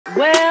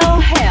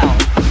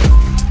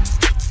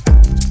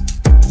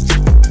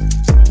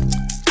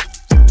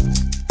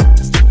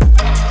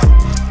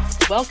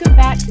welcome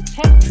back to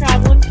Tech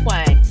Travel and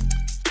Twang.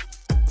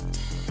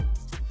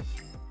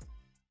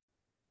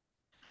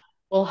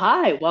 Well,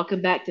 hi,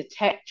 welcome back to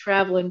Tech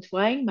Travel and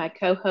Twang. My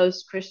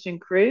co-host Kristen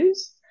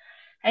Cruz.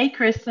 Hey,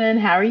 Kristen,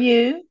 how are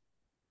you?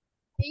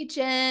 Hey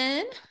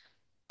Jen,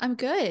 I'm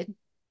good.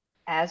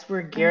 As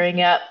we're I'm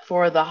gearing up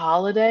for the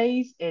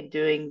holidays and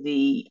doing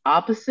the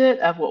opposite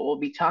of what we'll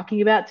be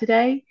talking about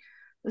today,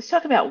 let's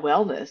talk about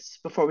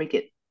wellness before we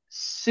get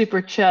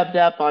super chubbed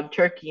up on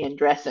turkey and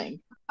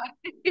dressing.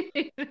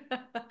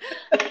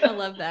 I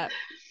love that.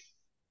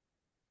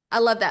 I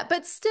love that.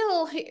 But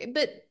still,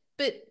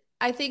 but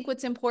I think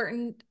what's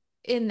important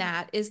in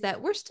that is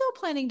that we're still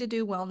planning to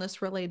do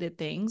wellness related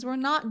things. We're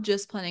not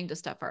just planning to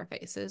stuff our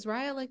faces,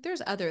 right? Like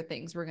there's other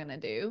things we're gonna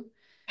do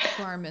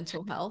for our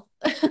mental health.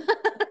 It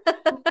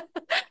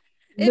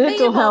may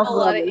Mental involve health a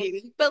lot of wellness.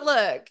 eating, but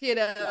look,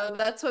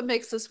 that's what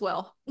makes us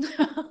well.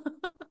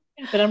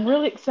 But I'm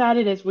really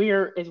excited as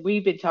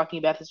we've been talking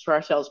about this for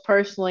ourselves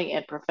personally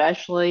and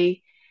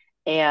professionally,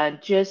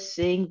 and just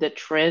seeing the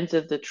trends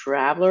of the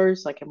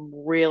travelers. Like I'm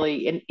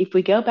really, and if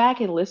we go back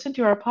and listen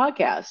to our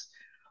podcast,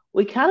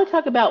 we kind of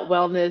talk about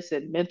wellness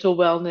and mental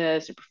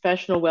wellness and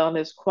professional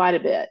wellness quite a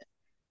bit.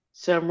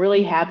 So I'm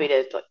really happy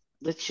Mhm. to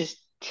let's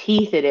just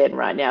teeth it in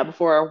right now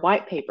before our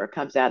white paper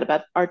comes out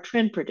about our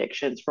trend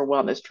predictions for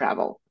wellness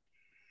travel.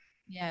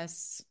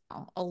 Yes,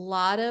 a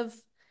lot of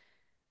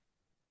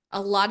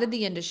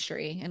the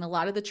industry and a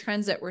lot of the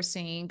trends that we're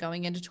seeing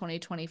going into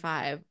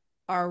 2025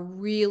 are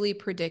really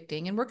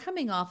predicting, and we're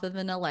coming off of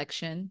an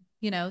election,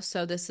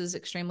 so this is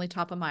extremely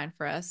top of mind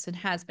for us and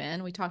has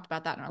been. We talked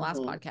about that in our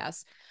last Hmm.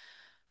 podcast.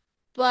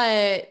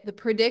 But the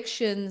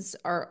predictions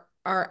are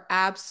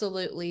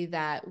absolutely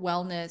that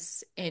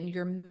wellness and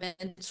your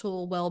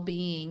mental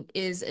well-being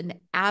is an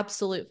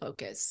absolute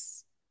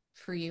focus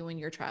for you when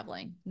you're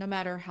traveling, no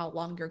matter how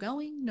long you're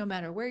going, no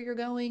matter where you're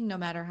going, no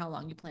matter how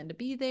long you plan to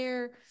be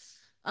there.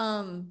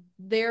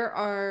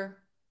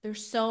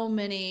 There's so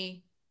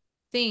many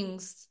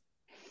things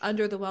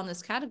under the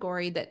wellness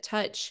category that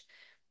touch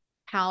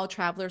how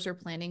travelers are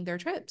planning their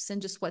trips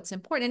and just what's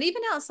important. And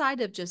even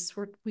outside of just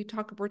we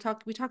talk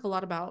a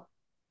lot about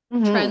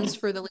Hmm. trends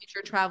for the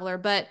leisure traveler,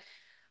 but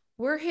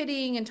we're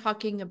hitting and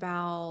talking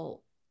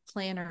about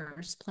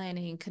planners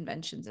planning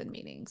conventions and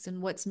meetings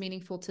and what's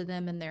meaningful to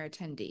them and their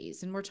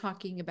attendees. And we're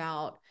talking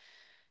about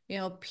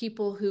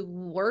people who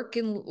work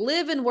and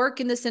live and work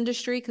in this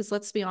industry, because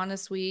let's be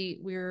honest,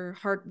 we're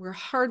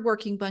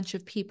hardworking bunch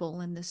of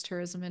people in this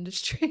tourism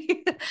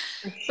industry.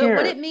 For But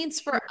what sure. it means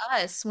for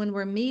us when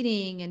we're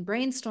meeting and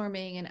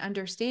brainstorming and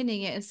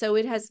understanding it. And so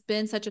it has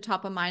been such a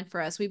top of mind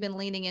for us. We've been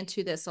leaning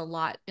into this a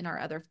lot in our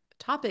other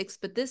topics,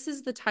 but this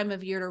is the time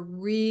of year to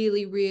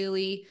really,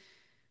 really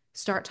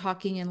start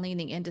talking and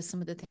leaning into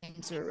some of the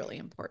things that are really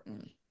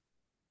important.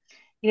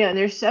 And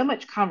there's so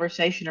much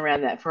conversation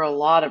around that for a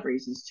lot of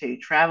reasons too.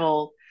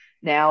 Travel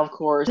now, of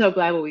course, so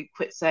glad when we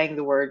quit saying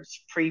the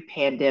words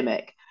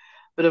pre-pandemic.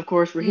 But of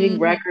course, we're hitting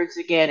Mhm. records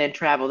again in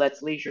travel.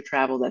 That's leisure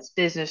travel, that's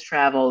business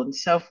travel, and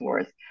so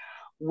forth.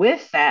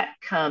 With that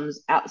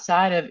comes,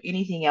 outside of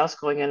anything else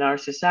going on in our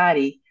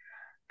society,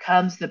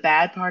 comes the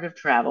bad part of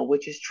travel,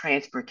 which is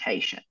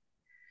transportation.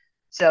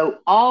 So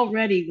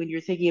already when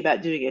you're thinking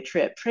about doing a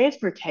trip,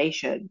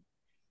 transportation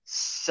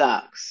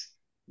sucks.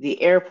 The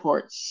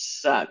airports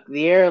suck.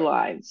 The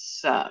airlines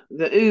suck.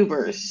 The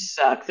Ubers Mhm.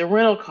 suck. The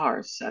rental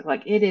cars suck.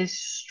 Like it is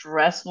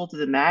stressful to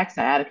the max.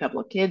 I had a couple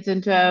of kids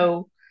in Mhm.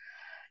 tow,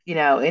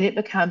 and it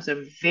becomes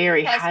a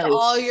very Test highly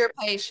all your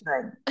stressful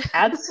patience. thing.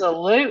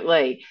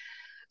 Absolutely.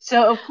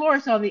 So, of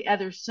course, on the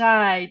other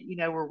side,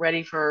 we're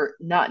ready for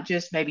not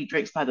just maybe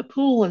drinks by the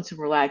pool and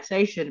some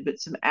relaxation, but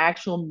some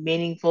actual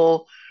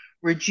meaningful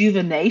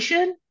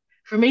rejuvenation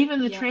from even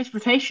the Yes.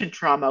 transportation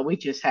trauma we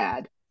just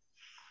had.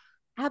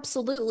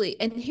 Absolutely.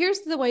 And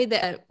here's the way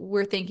that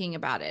we're thinking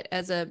about it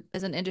as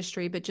an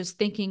industry, but just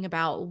thinking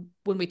about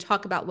when we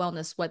talk about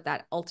wellness, what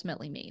that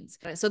ultimately means.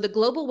 So the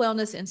Global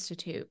Wellness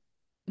Institute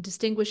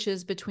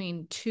distinguishes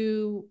between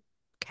two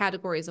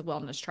categories of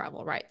wellness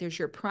travel, right? There's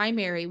your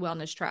primary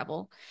wellness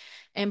travel,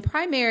 and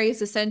primary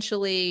is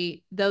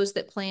essentially those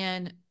that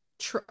plan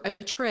a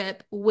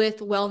trip with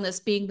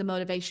wellness being the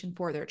motivation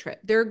for their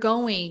trip. They're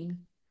going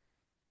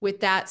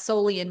with that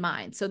solely in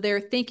mind. So they're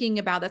thinking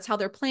about that's how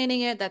they're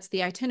planning it. That's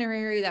the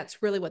itinerary.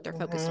 That's really what they're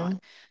focused Hmm. on.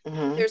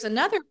 Hmm. There's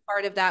another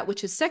part of that,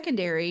 which is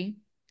secondary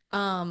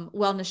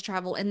wellness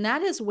travel. And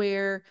that is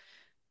where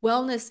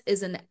wellness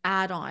is an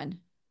add-on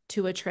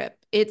to a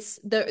trip.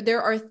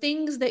 There are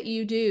things that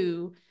you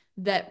do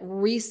that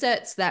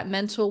resets that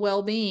mental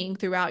well-being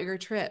throughout your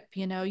trip.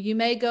 You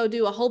may go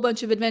do a whole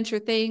bunch of adventure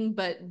thing,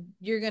 but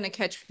you're going to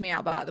catch me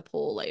out by the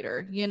pool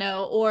later,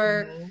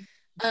 or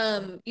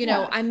Hmm.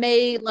 Yeah. I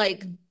may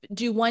like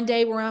do one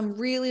day where I'm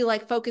really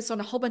like focused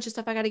on a whole bunch of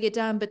stuff I got to get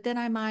done, but then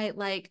I might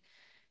like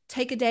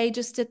take a day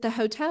just at the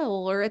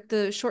hotel or at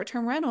the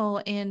short-term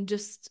rental and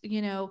just,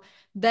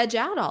 veg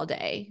out all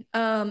day.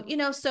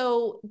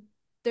 So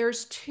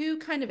there's two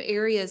kind of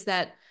areas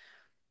that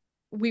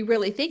we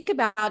really think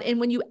about. And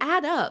when you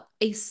add up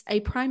a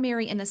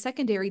primary and a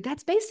secondary,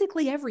 that's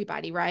basically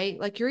everybody, right?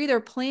 Like you're either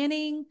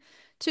planning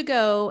to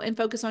go and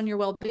focus on your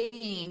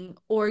well-being,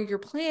 or you're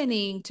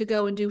planning to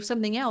go and do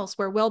something else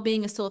where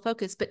well-being is still a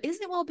focus, but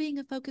isn't well-being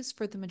a focus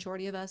for the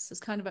majority of us? Is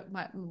kind of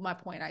my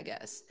point, I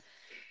guess.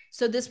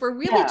 So this, we're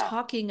really Yeah,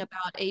 talking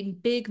about a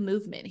big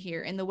movement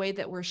here in the way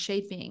that we're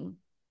shaping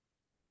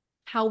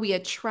how we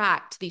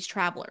attract these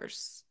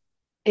travelers.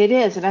 it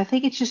is. And I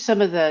think it's just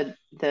some of the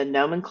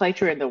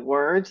nomenclature and the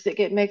words that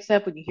get mixed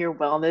up when you hear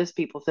wellness.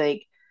 People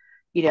think,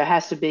 it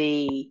has to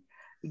be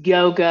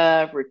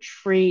yoga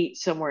retreat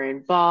somewhere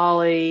in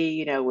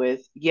Bali,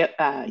 with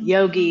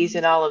yogis Mhm.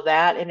 and all of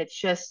that. And it's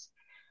just,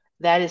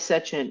 that is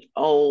such an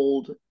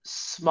old,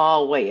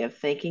 small way of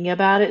thinking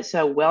about it.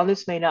 So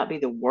wellness may not be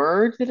the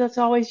word that it's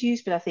always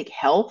used, but I think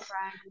health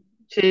Right.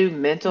 too,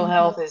 mental Mhm.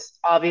 health is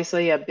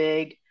obviously a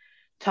big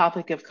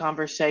topic of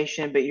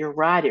conversation, but you're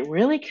right, it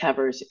really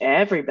covers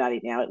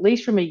everybody now, at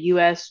least from a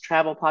US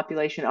travel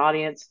population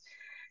audience.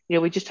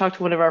 We just talked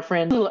to one of our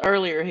friends a little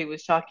earlier. He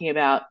was talking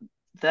about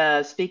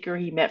the speaker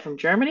he met from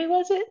Germany,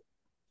 was it?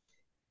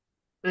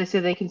 They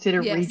said they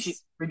consider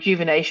Yes.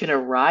 rejuvenation a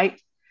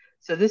right.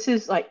 So this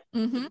is like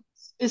Hmm.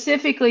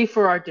 specifically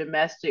for our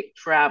domestic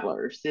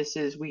travelers. This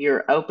is, we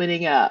are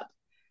opening up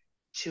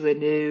to a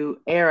new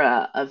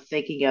era of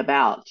thinking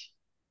about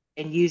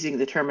and using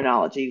the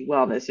terminology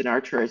wellness in our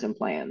tourism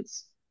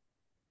plans.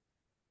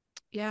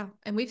 Yeah.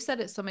 And we've said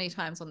it so many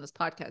times on this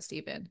podcast,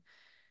 even.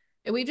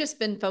 And we've just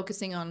been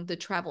focusing on the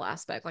travel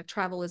aspect. Like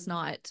travel is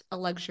not a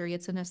luxury,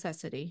 it's a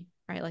necessity,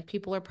 right? Like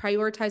people are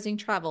prioritizing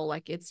travel.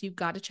 Like it's, you've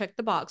got to check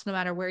the box no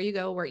matter where you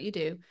go, what you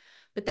do.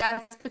 But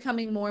that's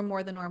becoming more and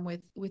more the norm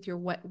with your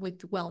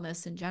with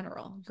wellness in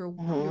general.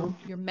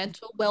 Mm-hmm. Your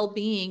mental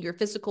well-being, your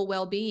physical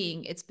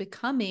well-being, it's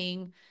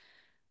becoming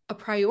a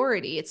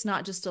priority. It's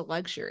not just a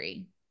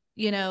luxury,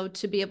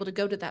 to be able to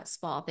go to that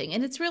spa thing.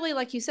 And it's really,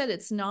 like you said,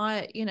 it's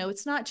not,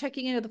 it's not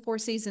checking into the Four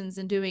Seasons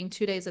and doing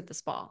 2 days at the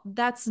spa.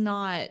 That's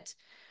not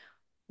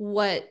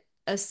what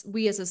us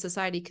we as a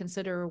society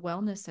consider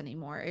wellness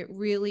anymore. It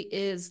really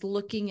is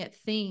looking at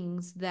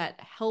things that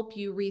help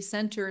you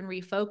recenter and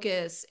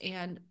refocus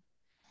and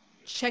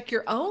check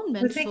your own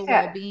I think mental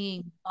that,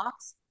 well-being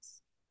boxes.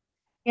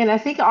 and I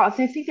think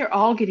they're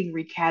all getting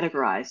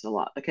recategorized a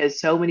lot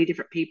because so many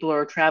different people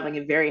are traveling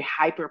in very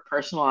hyper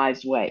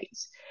personalized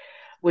ways,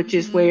 which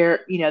is Mm-hmm. where,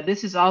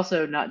 this is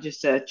also not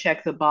just a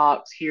check the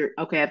box here.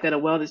 Okay, I've got a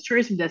wellness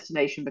tourism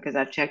destination because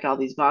I've checked all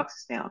these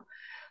boxes now.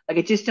 Like,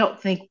 I just don't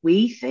think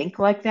we think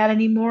like that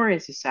anymore,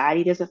 and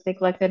society doesn't think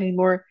like that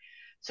anymore.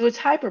 So it's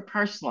hyper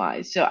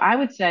personalized. So I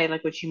would say,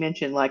 like what you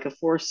mentioned, like a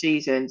Four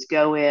Seasons,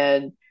 go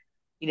in,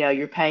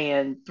 you're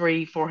paying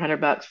 300-400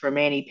 bucks for a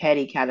mani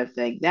pedi kind of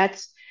thing.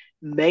 That's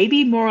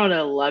maybe more on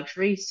a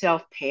luxury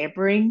self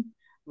pampering.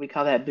 We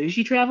call that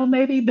bougie travel,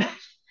 maybe, but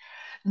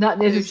not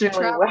Bougie necessarily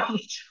travel.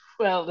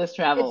 wellness It's a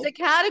travel.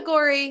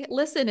 category.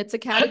 Listen, it's a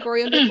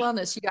category under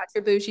wellness. You got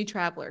your bougie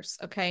travelers,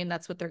 okay, and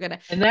that's what they're gonna.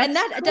 And And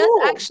that's that does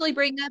cool. actually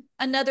bring up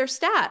another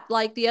stat.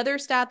 Like the other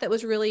stat that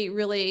was really,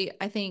 really,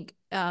 I think,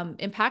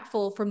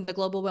 impactful from the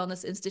Global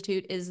Wellness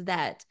Institute is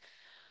that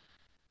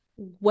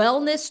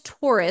wellness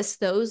tourists,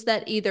 those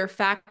that either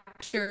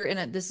factor in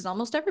it, this is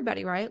almost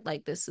everybody, right?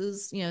 Like this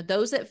is,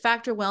 those that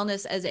factor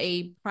wellness as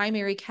a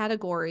primary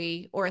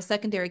category or a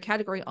secondary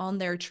category on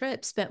their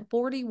trip spent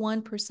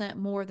 41%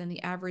 more than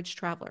the average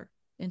traveler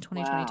in Wow.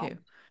 2022.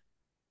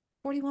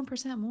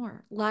 41%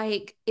 more.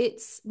 Like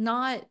it's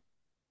not,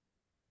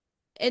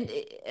 and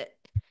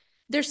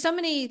there's so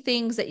many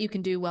things that you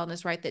can do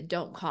wellness right that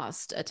don't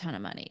cost a ton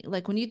of money.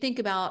 Like when you think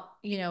about,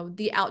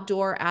 the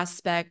outdoor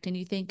aspect and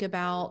you think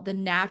about the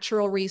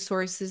natural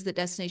resources that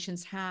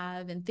destinations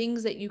have and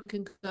things that you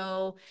can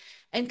go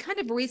and kind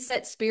of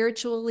reset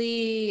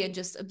spiritually and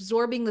just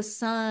absorbing the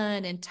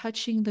sun and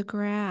touching the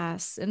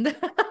grass and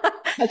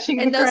Touching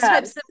the and those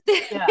grass. types of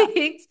Yeah.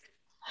 things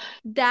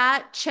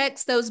that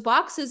checks those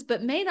boxes,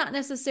 but may not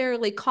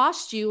necessarily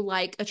cost you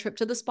like a trip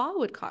to the spa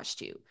would cost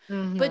you.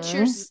 But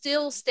you're Mm-hmm.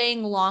 still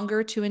staying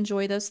longer to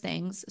enjoy those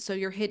things. So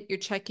you're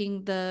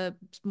checking the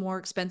more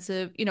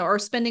expensive, or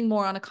spending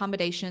more on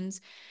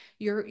accommodations.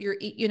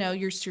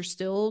 You're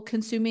still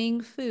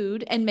consuming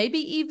food and maybe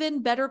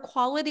even better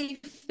quality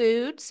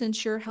food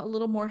since you're a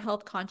little more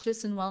health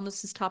conscious and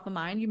wellness is top of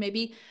mind. You may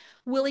be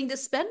willing to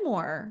spend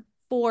more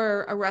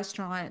for a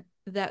restaurant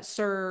that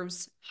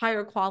serves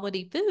higher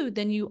quality food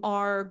than you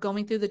are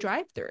going through the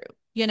drive-through,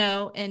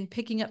 and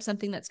picking up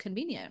something that's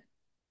convenient.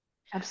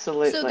 So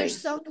Absolutely.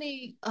 there's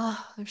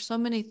so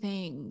many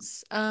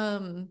things.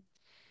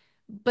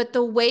 But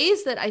the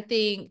ways that I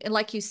think, and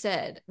like you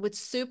said, what's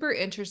super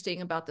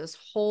interesting about this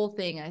whole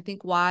thing, I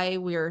think why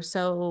there's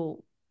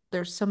so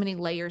many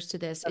layers to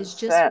this is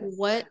just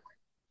Obsessed.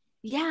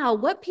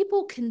 what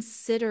people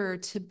consider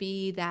to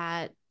be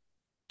that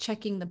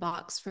checking the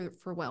box for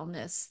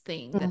wellness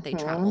thing that they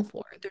travel Mm-hmm.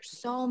 for. There's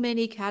so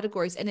many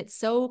categories and it's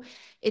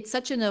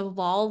such an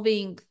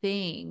evolving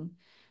thing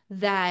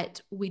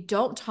that we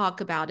don't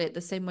talk about it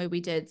the same way we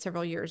did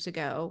several years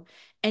ago.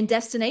 And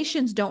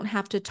destinations don't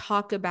have to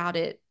talk about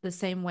it the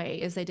same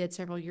way as they did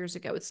several years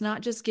ago. It's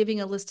not just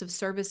giving a list of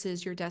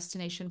services your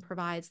destination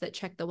provides that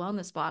check the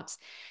wellness box.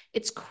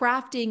 It's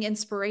crafting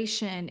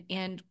inspiration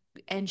and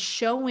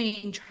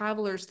showing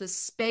travelers the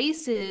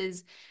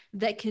spaces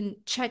that can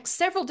check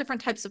several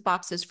different types of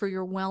boxes for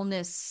your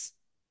wellness.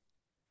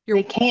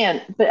 They Your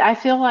can, but I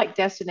feel like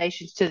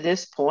destinations to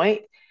this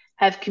point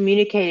have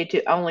communicated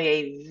to only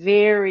a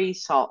very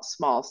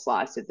small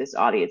slice of this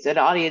audience, an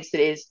audience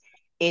that is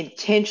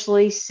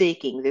intentionally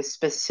seeking this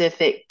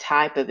specific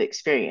type of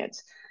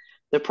experience.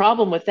 The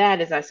problem with that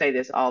is, I say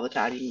this all the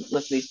time, you can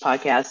listen to these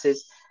podcasts,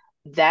 is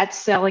that's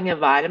selling a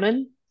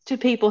vitamin to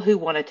people who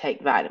want to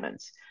take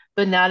vitamins,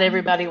 but not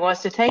everybody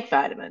wants to take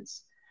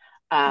vitamins.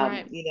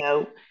 right, You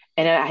know,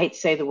 and I hate to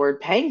say the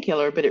word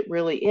painkiller, but it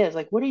really is.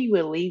 Like, what are you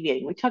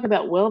alleviating? We talk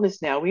about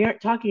wellness now. We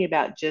aren't talking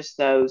about just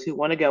those who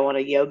want to go on a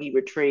yogi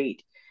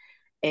retreat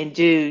and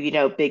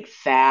do, big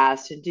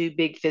fasts and do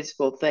big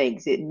physical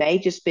things. It may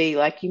just be,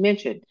 like you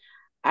mentioned,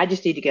 I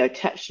just need to go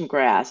touch some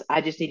grass.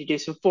 I just need to do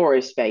some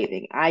forest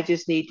bathing. I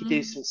just need to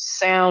do mm-hmm. some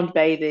sound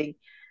bathing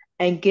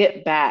and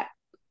get back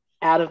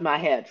out of my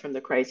head from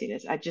the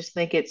craziness. I just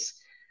think it's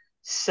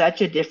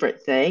such a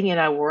different thing. And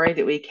I worry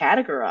that we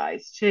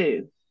categorize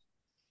too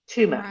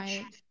much.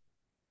 Right.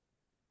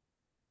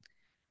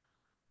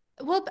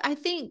 Well, I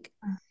think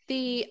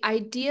the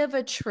idea of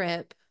a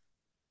trip,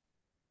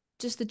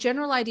 just the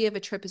general idea of a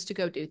trip is to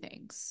go do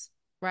things,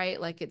 right?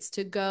 Like it's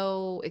to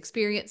go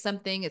experience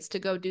something, it's to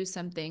go do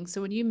something.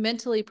 So when you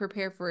mentally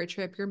prepare for a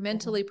trip, you're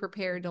mentally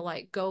prepared to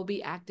like go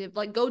be active,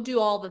 like go do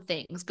all the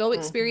things, go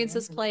experience Mm-hmm.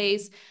 this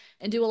place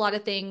and do a lot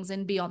of things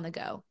and be on the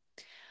go.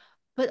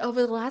 But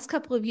over the last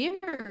couple of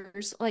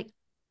years, like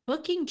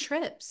booking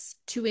trips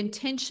to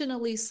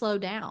intentionally slow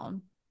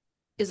down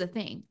is a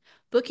thing.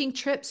 Booking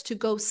trips to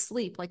go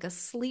sleep, like a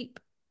sleep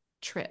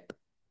trip,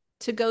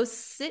 to go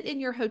sit in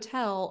your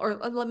hotel or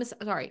let me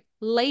sorry,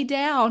 lay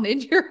down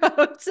in your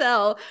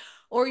hotel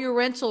or your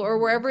rental or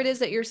wherever it is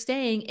that you're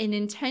staying and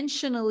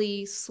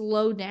intentionally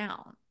slow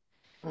down.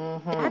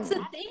 That's a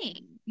Mm-hmm.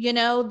 thing.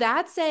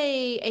 That's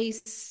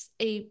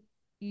a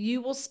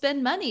you will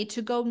spend money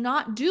to go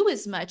not do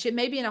as much. It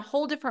may be in a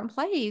whole different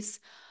place,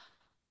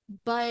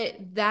 but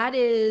that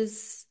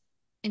is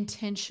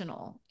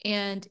intentional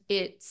and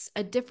it's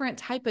a different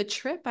type of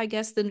trip, I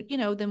guess, than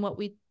what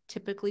we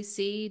typically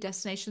see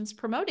destinations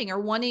promoting or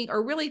wanting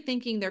or really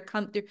thinking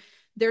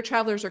their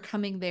travelers are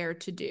coming there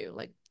to do.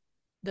 Like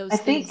I those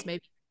things think, may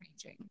be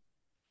changing.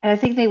 and I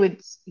think they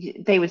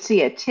would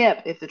see a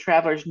tip if the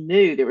travelers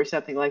knew there was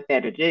something like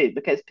that to do,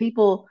 because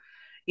people,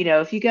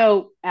 if you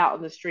go out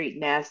on the street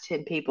and ask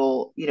 10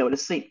 people, what a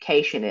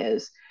sleepcation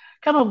is,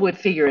 a couple would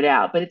figure it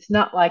out, but it's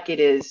not like it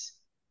is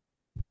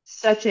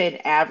such an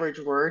average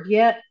word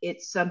yet.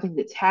 It's something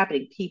that's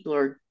happening. People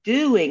are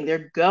doing,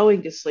 they're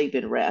going to sleep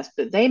and rest,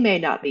 but they may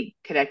not be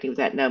connecting with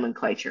that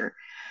nomenclature.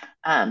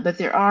 But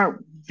they are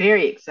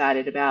very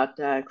excited about,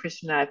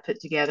 Kristen and I have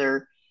put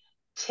together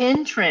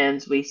 10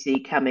 trends we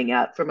see coming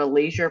up from a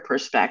leisure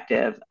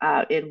perspective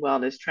in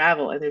wellness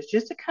travel. And there's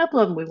just a couple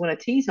of them we want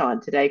to tease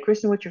on today.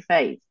 Kristen, what's your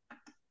fave?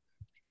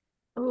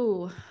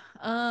 Oh,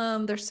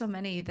 there's so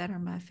many that are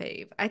my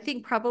fave. I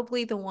think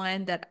probably the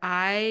one that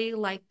I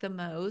like the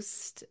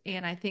most,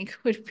 and I think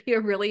would be a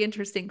really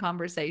interesting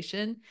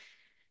conversation,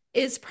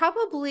 is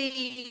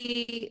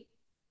probably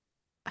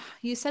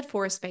you said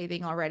forest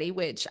bathing already,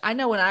 which I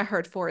know when I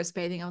heard forest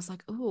bathing, I was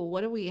like, oh,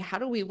 what do we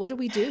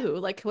do?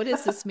 Like, what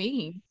does this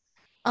mean?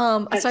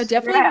 So Touch I some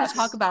definitely want to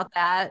talk grass. about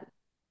that.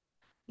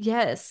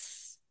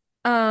 Yes.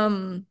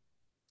 Um,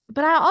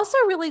 but I also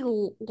really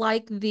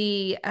like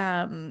the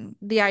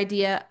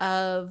idea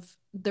of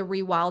the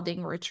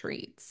rewilding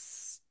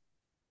retreats.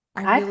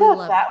 I I really thought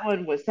love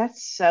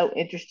that's so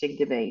interesting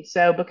to me.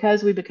 So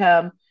because we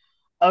become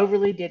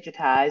overly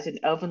digitized and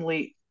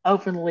overly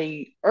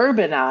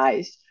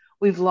urbanized,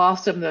 we've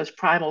lost some of those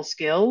primal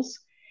skills.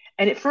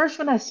 And at first,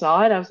 when I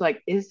saw it, I was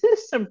like, "Is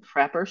this some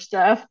prepper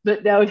stuff?"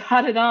 But no,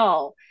 not at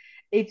all.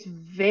 It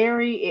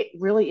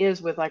really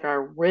is with like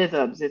our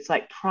rhythms. It's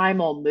like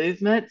primal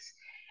movements.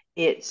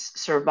 It's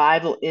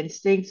survival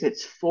instincts.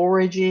 It's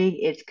foraging.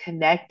 It's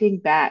connecting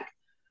back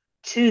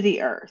to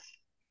the earth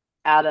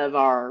out of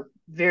our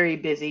very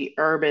busy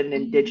urban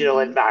and digital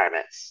Mhm.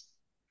 environments.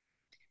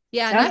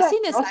 Yeah, and Sounds I've like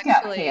seen this Girl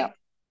Scout camp. actually.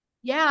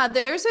 Yeah,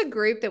 there's a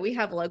group that we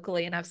have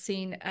locally, and I've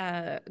seen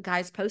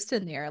guys post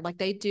in there. Like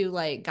they do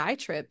like guy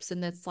trips,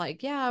 and it's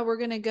like, yeah, we're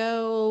gonna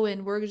go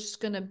and we're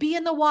just gonna be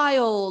in the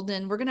wild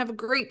and we're gonna have a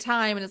great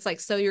time. And it's like,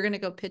 so you're gonna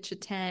go pitch a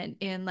tent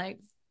and like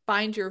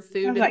find your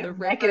food Sounds in the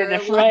like naked and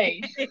river.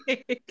 afraid.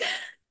 Like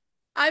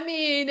I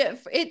mean,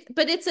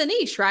 but it's a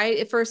niche,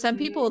 right? For some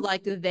people, Mhm.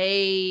 like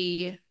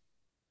they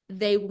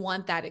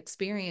want that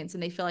experience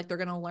and they feel like they're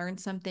going to learn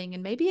something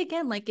and maybe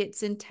again like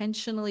it's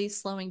intentionally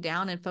slowing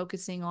down and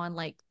focusing on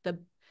like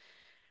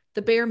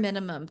the bare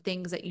minimum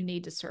things that you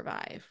need to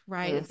survive,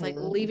 right? It's like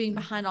Mhm. leaving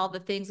behind all the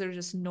things that are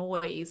just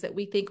noise that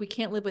we think we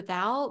can't live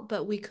without,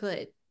 but we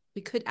could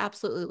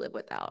absolutely live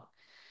without.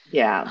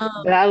 Yeah. Um,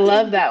 But I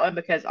love that one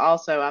because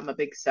also I'm a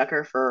big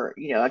sucker for,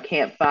 a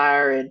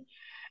campfire. And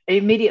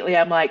immediately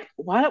I'm like,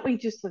 why don't we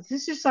just, this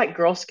is just like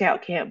Girl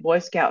Scout camp, Boy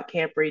Scout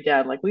camp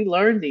redone. Like we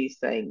learned these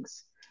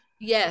things.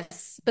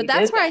 yes, but We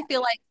that's did where I that.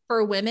 feel like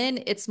for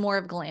women, it's more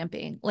of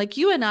glamping. Like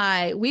you and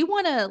I, we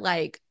want to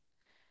like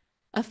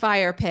a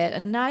fire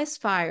pit, a nice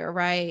fire,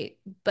 right?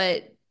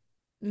 But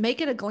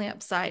make it a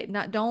glamp site.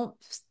 Not don't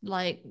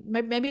like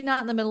maybe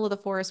not in the middle of the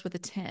forest with a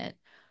tent,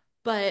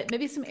 but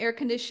maybe some air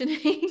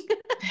conditioning.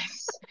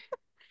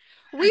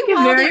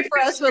 Very Rewilding for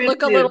us would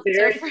look a prescriptive, little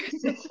very different.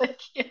 specific.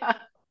 Yeah.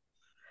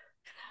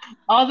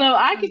 Although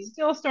I could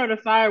still start a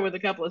fire with a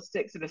couple of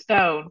sticks and a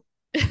stone.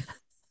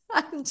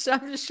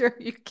 I'm sure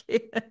you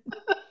can.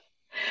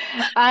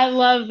 I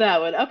love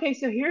that one. Okay,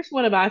 so here's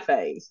one of my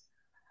faves,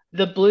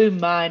 the blue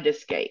mind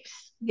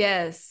escapes.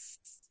 Yes.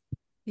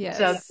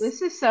 So Yes.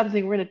 this is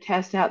something we're going to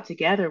test out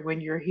together when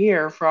you're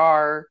here for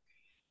our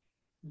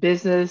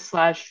business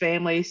slash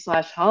family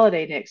slash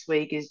holiday next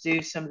week is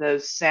do some of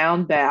those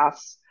sound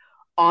baths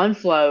on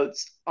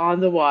floats on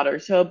the water.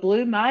 So a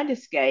blue mind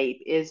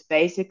escape is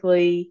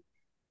basically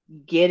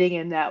getting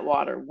in that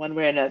water one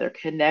way or another,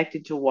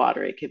 connected to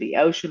water. It could be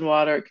ocean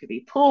water, it could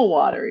be pool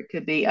water, it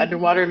could be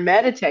underwater Mhm.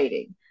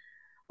 meditating,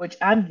 which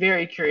I'm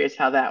very curious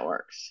how that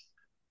works.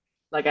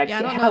 Like I Yeah,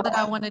 I can't don't know how that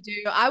I want to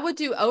do. I would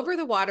do over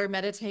the water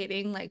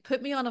meditating, like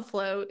put me on a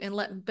float and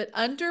but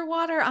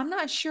underwater, I'm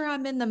not sure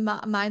I'm in the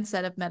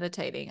mindset of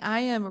meditating. I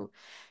am,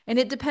 and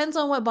it depends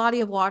on what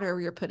body of water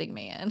you're putting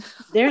me in.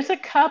 there's a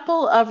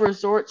couple of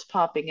resorts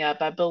popping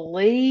up. I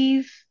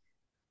believe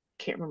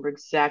can't remember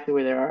exactly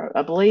where they are.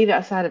 I believe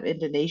outside of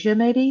Indonesia,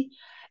 maybe.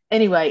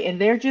 Anyway,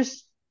 and they're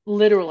just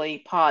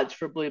literally pods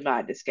for blue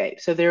mind escape.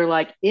 So they're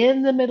like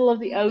in the middle of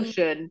the Mm,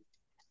 ocean,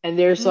 and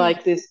there's mm,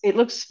 like this, it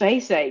looks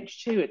space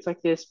age too. It's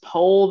like this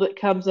pole that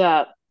comes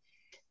up,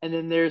 and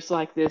then there's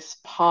like this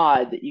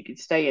pod that you can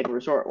stay in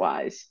resort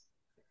wise.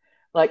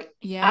 Like,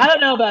 yeah, I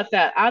don't know about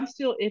that. I'm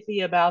still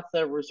iffy about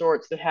the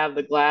resorts that have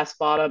the glass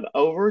bottom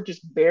over,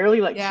 just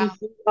barely like yeah, 2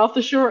 feet off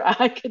the shore.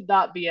 I could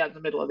not be out in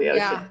the middle of the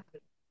ocean. yeah.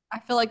 I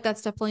feel like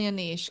that's definitely a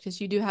niche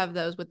because you do have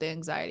those with the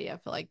anxiety. I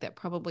feel like that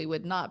probably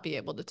would not be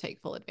able to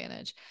take full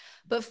advantage.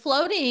 But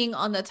floating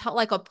on the top,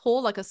 like a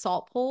pool, like a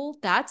salt pool,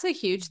 that's a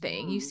huge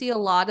thing. You Mhm. see a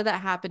lot of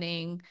that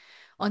happening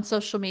on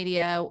social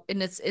media,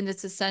 and it's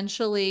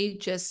essentially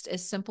just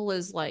as simple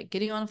as like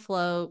getting on a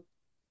float,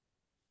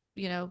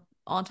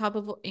 on top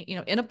of,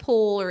 in a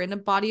pool or in a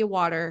body of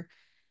water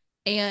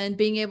and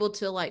being able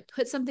to like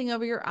put something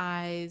over your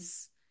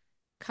eyes,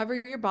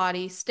 cover your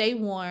body, stay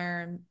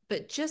warm,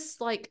 but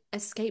just like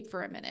escape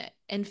for a minute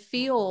and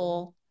Mhm.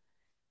 feel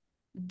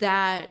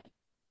that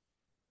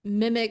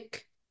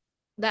mimic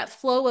that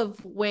flow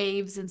of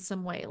waves in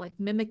some way, like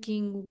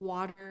mimicking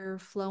water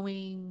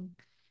flowing.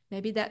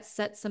 Maybe that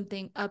sets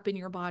something up in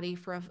your body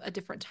for a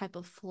different type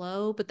of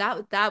flow, but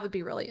that would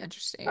be really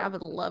interesting. I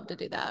would love to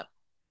do that.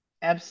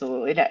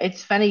 Absolutely. Now,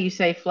 it's funny you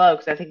say flow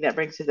because I think that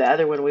brings to the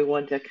other one we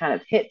wanted to kind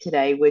of hit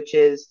today, which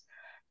is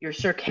your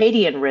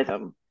circadian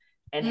rhythm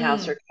and how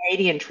Mm,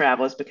 circadian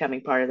travel is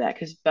becoming part of that.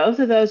 Because both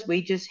of those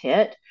we just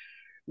hit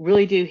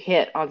really do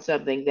hit on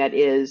something that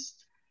is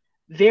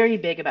very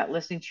big about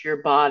listening to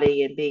your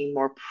body and being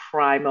more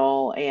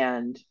primal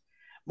and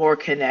more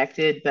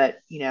connected. But,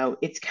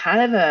 it's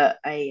kind of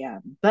a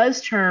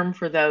buzz term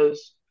for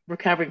those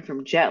recovering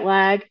from jet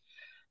lag.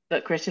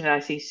 But Kristen and I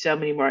see so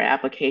many more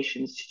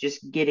applications to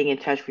just getting in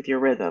touch with your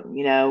rhythm,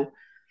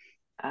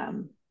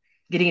 um,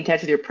 getting in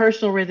touch with your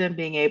personal rhythm,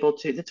 being able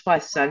to, that's why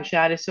right.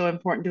 sunshine is so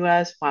important to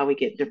us, why we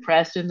get Mhm.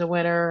 depressed in the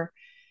winter,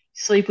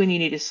 sleep when you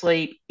need to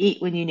sleep,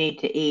 eat when you need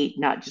to eat,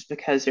 not just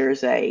because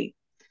there's a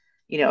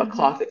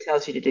clock Mhm. that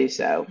tells you to do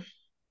so.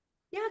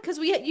 Yeah, because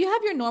you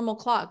have your normal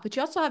clock, but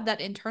you also have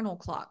that internal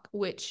clock,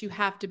 which you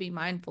have to be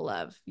mindful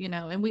of,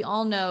 and we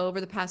all know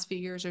over the past few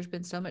years, there's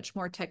been so much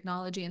more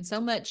technology and so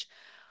much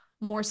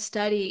more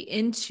study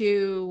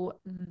into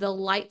the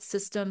light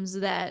systems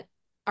that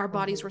our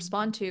bodies Mhm.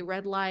 respond to,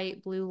 red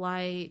light, blue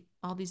light,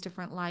 all these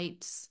different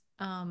lights,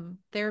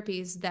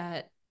 therapies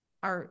that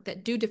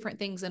do different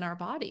things in our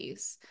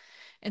bodies.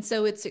 And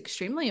so it's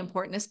extremely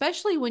important,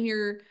 especially when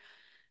you're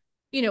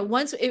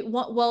once it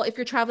well, if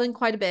you're traveling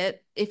quite a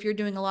bit, if you're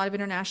doing a lot of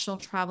international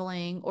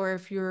traveling, or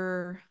if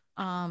you're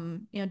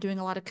doing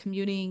a lot of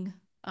commuting,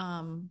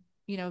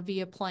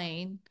 via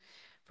plane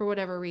for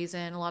whatever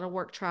reason, a lot of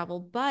work travel.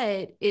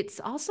 But it's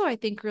also, I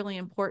think, really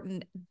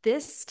important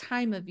this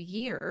time of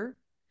year,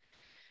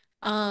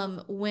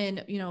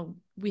 when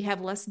we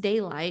have less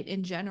daylight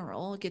in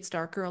general. It gets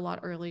darker a lot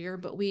earlier,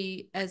 but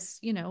we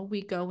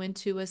go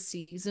into a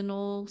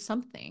seasonal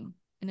something,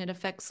 and it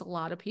affects a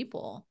lot of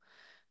people.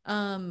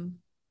 um,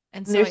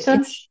 and And so there's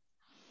some, it's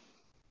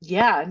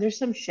yeah, and there's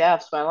some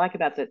chefs. What I like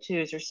about that too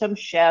is there's some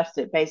chefs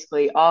that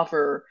basically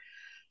offer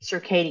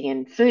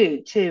circadian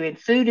food too. And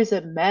food is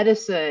a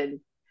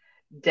medicine,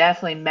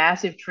 definitely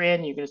massive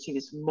trend. You're going to see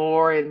this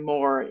more and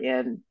more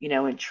in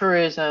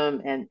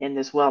tourism and in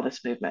this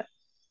wellness movement.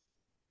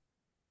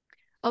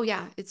 Oh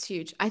yeah, it's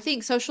huge. I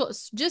think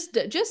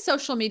just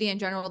social media in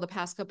general the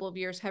past couple of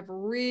years have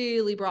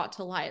really brought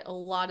to light a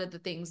lot of the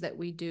things that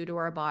we do to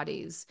our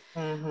bodies,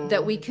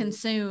 that Hmm. we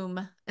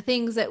consume,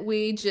 things that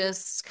we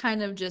just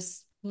kind of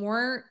just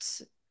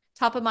weren't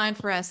top of mind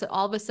for us. That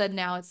all of a sudden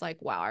now it's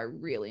like, wow, I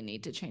really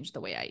need to change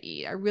the way I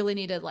eat. I really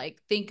need to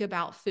like think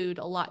about food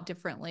a lot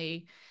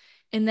differently,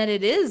 and that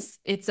it is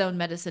its own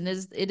medicine.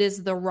 It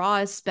is the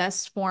rawest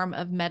best form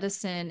of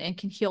medicine and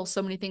can heal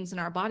so many things in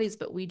our bodies,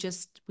 but we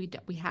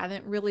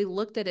haven't really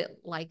looked at it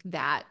like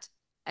that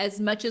as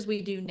much as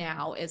we do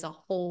now as a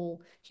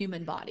whole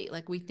human body.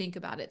 Like we think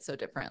about it so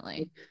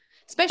differently,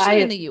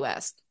 especially in I the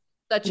US.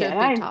 Such Yeah, a and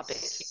big I'm topic.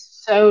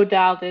 so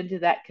dialed into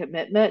that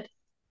commitment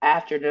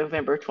after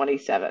November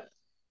 27th.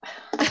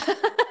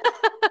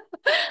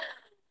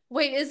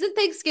 Wait, isn't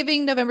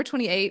Thanksgiving November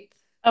 28th?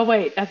 Oh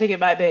wait, I think it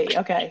might be.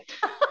 Okay.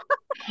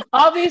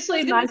 I was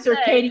Obviously my gonna say,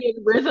 circadian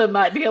rhythm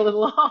might be a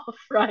little off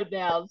right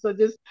now, so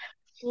just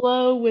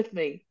flow with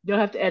me. You don't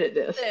have to edit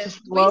this. listen,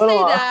 Just we flow it say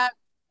along. that,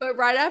 but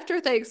right after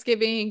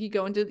Thanksgiving, you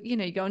go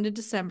into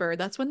December.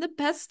 That's when the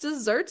best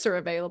desserts are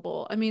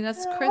available. I mean,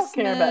 that's I don't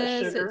care about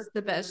Christmas. It's sugar.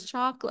 the best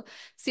chocolate.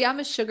 See, I'm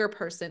a sugar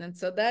person, and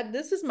so that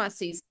this is my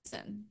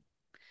season.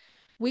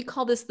 We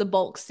call this the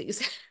bulk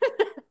season,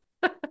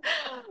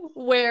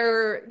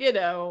 where,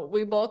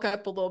 we bulk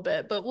up a little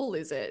bit, but we'll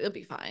lose it. It'll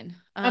be fine.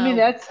 I mean,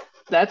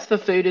 that's the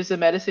food as the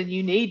medicine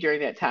you need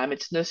during that time.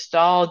 It's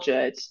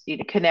nostalgia. It's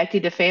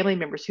connecting to family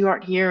members who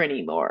aren't here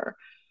anymore.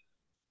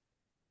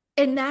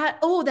 And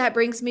that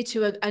brings me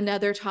to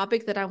another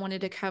topic that I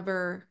wanted to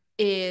cover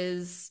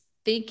is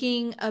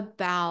thinking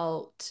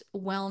about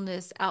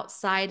wellness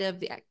outside of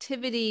the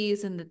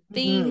activities and the Hmm.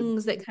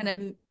 things that kind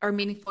of are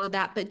meaningful to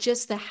that, but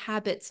just the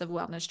habits of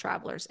wellness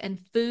travelers, and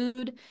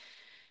food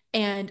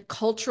and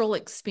cultural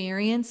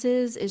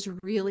experiences is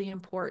really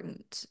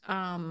important.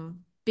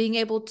 Being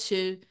able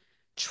to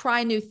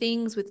try new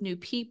things with new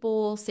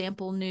people,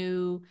 sample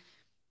new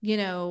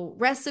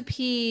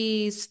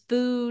recipes,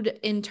 food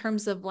in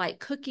terms of like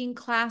cooking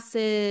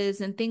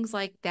classes and things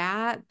like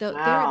that. The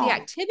Wow.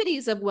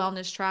 activities of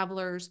wellness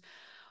travelers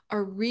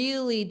are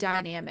really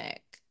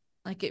dynamic.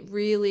 Like it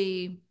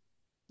really,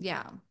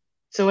 yeah.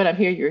 So what I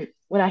hear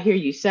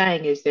you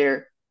saying is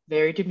they're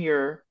very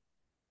demure,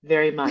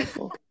 very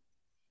mindful.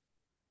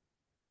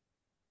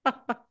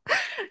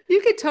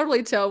 You could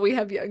totally tell we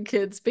have young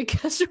kids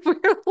because we're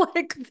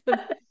like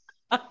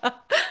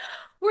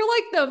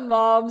the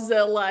moms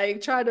that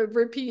like try to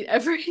repeat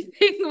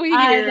everything we I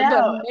hear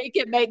but know. make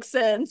it make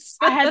sense.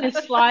 I had to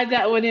slide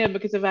that one in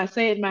because if I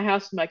say it in my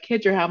house when my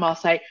kids are home,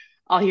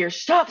 I'll hear,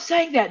 stop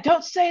saying that.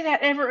 Don't say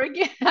that ever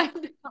again. I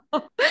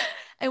know.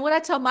 And what I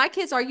tell my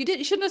kids are, you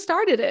shouldn't have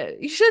started it.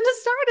 You shouldn't have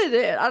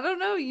started it. I don't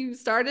know. You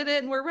started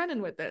it and we're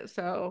running with it.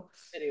 So,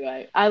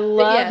 Anyway, I but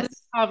love this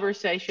yes.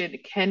 conversation.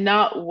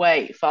 Cannot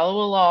wait.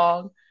 Follow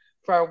along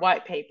for our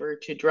white paper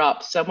to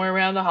drop somewhere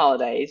around the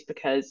holidays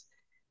because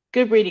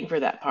good reading for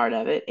that part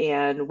of it.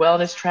 And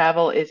wellness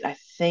travel I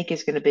think,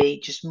 is going to be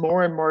just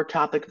more and more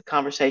topic of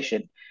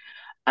conversation.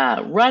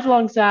 Right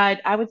alongside,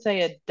 I would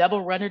say, a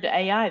double runner to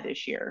AI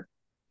this year.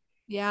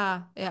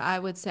 Yeah, yeah, I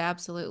would say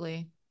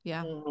absolutely.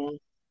 Yeah. Mhm.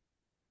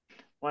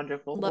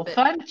 Wonderful. Well, Love it.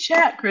 fun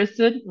chat,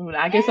 Kristen.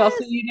 I guess I'll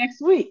see Yes. you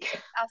next week.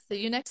 I'll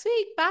see you next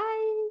week.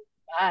 Bye.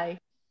 Bye.